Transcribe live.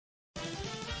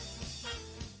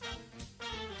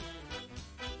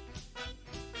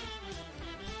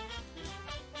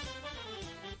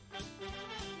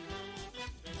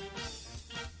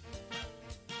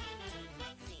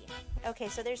Okay,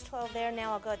 so there's 12 there.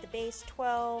 Now I'll go at the base,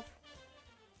 12.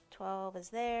 12 is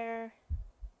there.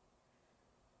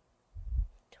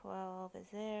 12 is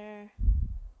there.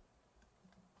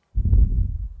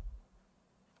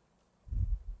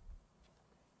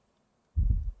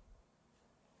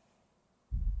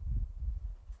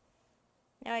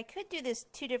 Now I could do this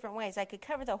two different ways. I could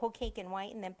cover the whole cake in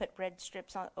white and then put red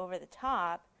strips on over the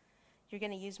top. You're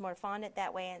going to use more fondant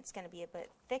that way and it's going to be a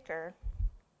bit thicker.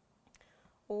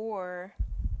 Or,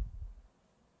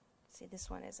 see, this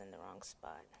one is in the wrong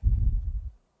spot.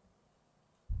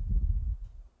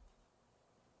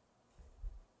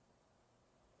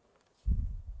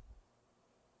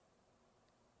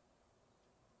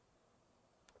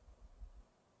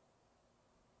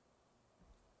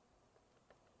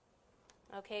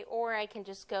 Okay, or I can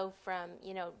just go from,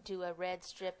 you know, do a red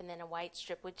strip and then a white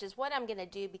strip, which is what I'm going to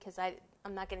do because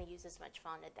I'm not going to use as much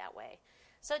fondant that way.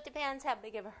 So it depends how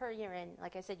big of a hurry you're in.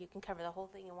 Like I said, you can cover the whole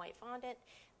thing in white fondant,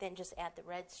 then just add the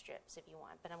red strips if you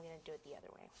want, but I'm going to do it the other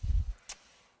way.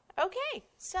 Okay,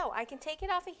 so I can take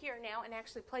it off of here now and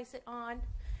actually place it on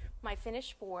my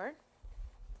finished board.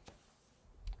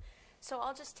 So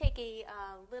I'll just take a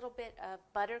little bit of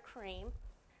buttercream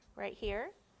right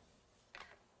here.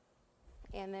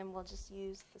 And then we'll just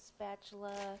use the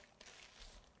spatula.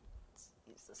 Let's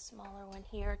use the smaller one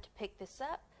here to pick this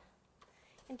up.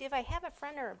 And if I have a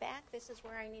front or a back, this is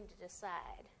where I need to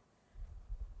decide.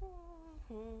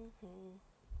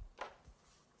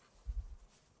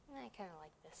 I kind of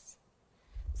like this.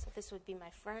 So this would be my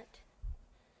front.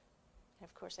 And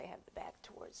of course I have the back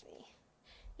towards me.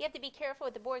 You have to be careful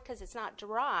with the board because it's not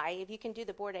dry. If you can do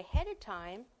the board ahead of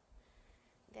time,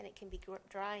 then it can be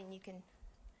dry and you can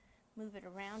move it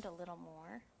around a little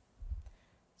more.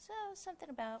 So something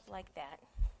about like that.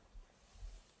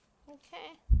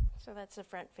 Okay, so that's the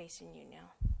front facing you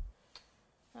now.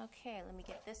 Okay, let me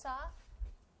get this off.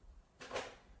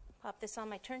 Pop this on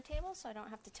my turntable so I don't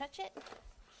have to touch it.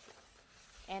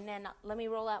 And then let me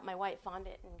roll out my white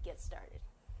fondant and get started.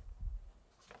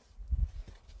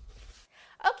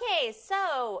 Okay,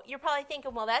 so you're probably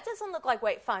thinking, well, that doesn't look like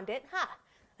white fondant, huh?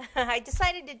 I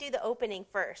decided to do the opening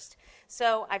first.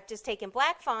 So I've just taken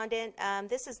black fondant.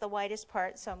 This is the whitest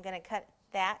part, so I'm going to cut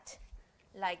that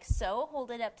like so.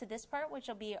 Hold it up to this part, which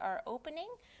will be our opening.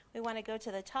 We want to go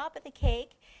to the top of the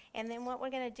cake, and then what we're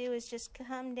going to do is just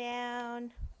come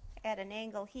down at an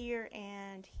angle here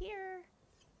and here,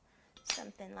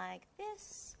 something like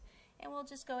this, and we'll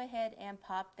just go ahead and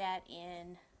pop that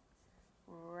in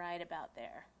right about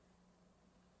there.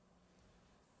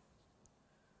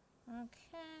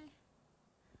 Okay,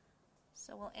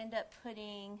 so we'll end up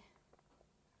putting,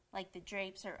 like, the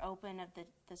drapes are open of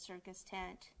the circus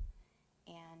tent,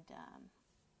 and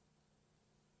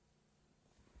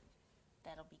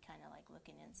that'll be kind of like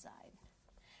looking inside.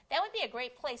 That would be a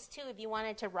great place too if you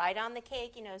wanted to write on the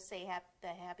cake, you know, say the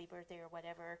happy birthday or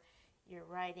whatever you're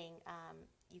writing.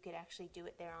 You could actually do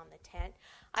it there on the tent.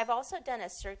 I've also done a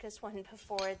circus one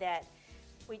before that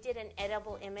we did an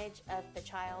edible image of the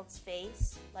child's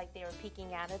face, like they were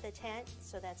peeking out of the tent.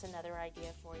 So that's another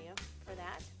idea for you for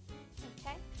that.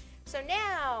 Okay, so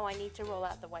now I need to roll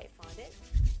out the white fondant.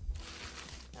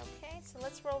 Okay, so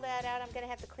let's roll that out. I'm going to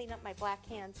have to clean up my black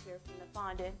hands here from the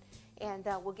fondant, and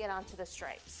we'll get onto the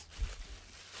stripes.